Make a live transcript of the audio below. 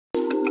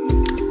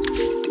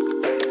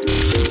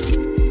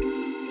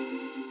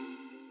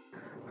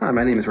Hi,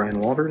 my name is Ryan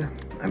Walvoord.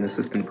 I'm an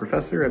assistant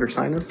professor at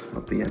URSI.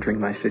 I'll be entering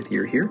my 5th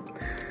year here.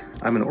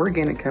 I'm an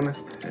organic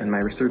chemist, and my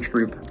research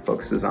group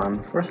focuses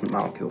on fluorescent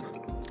molecules.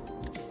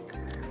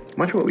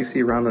 Much of what we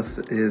see around us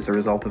is a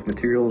result of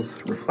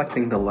materials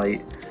reflecting the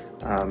light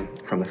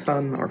from the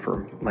sun or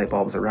from light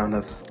bulbs around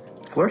us.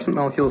 Fluorescent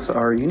molecules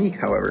are unique,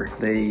 however.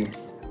 They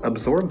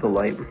absorb the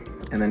light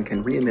and then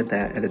can re-emit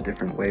that at a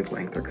different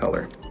wavelength or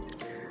color.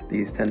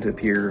 These tend to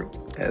appear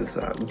as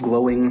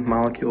glowing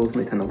molecules,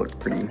 and they tend to look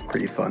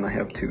pretty fun. I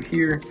have two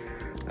here.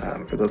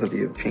 For those of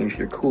you who've changed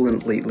your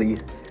coolant lately,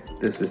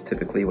 this is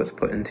typically what's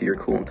put into your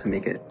coolant to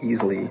make it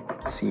easily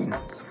seen.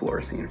 It's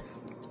fluorescein.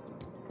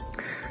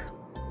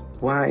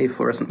 Why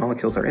fluorescent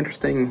molecules are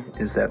interesting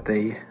is that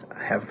they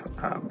have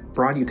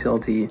broad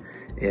utility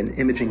in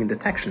imaging and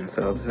detection,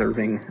 so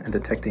observing and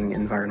detecting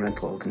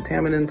environmental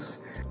contaminants,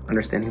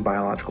 understanding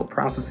biological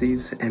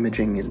processes,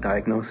 imaging and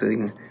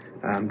diagnosing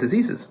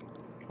diseases.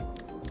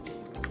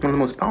 One of the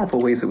most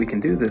powerful ways that we can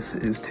do this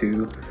is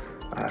to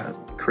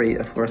create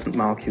a fluorescent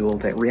molecule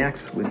that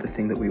reacts with the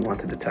thing that we want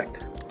to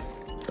detect.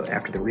 So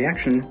after the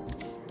reaction,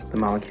 the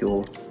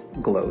molecule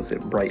glows,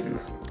 it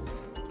brightens.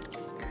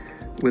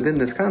 Within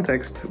this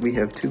context, we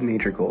have two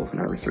major goals in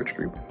our research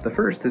group. The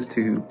first is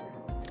to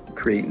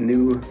create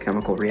new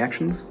chemical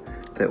reactions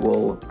that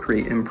will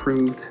create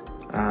improved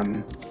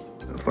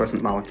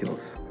fluorescent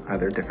molecules,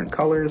 either different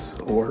colors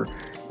or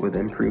with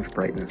improved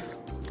brightness.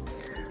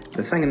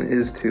 The second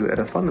is to, at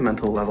a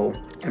fundamental level,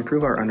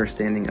 improve our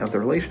understanding of the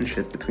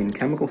relationship between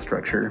chemical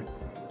structure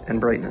and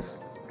brightness.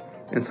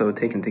 And so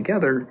taken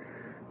together,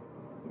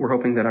 we're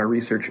hoping that our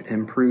research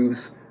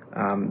improves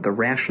the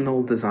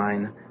rational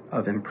design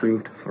of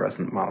improved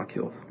fluorescent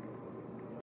molecules.